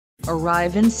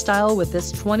Arrive in style with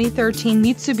this 2013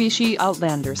 Mitsubishi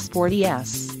Outlander Sporty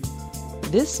S.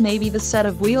 This may be the set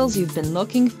of wheels you've been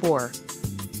looking for.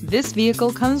 This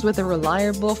vehicle comes with a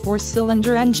reliable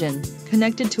 4-cylinder engine,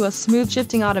 connected to a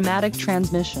smooth-shifting automatic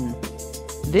transmission.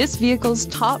 This vehicle's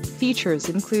top features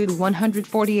include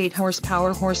 148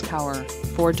 horsepower,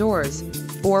 4 doors,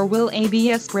 4-wheel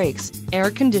ABS brakes, air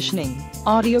conditioning,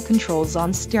 audio controls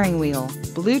on steering wheel,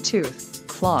 Bluetooth,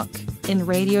 clock,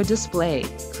 in-radio display,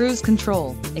 cruise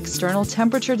control, external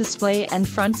temperature display and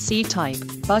front seat type,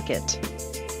 bucket.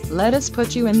 Let us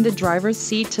put you in the driver's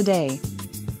seat today.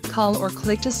 Call or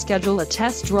click to schedule a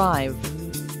test drive.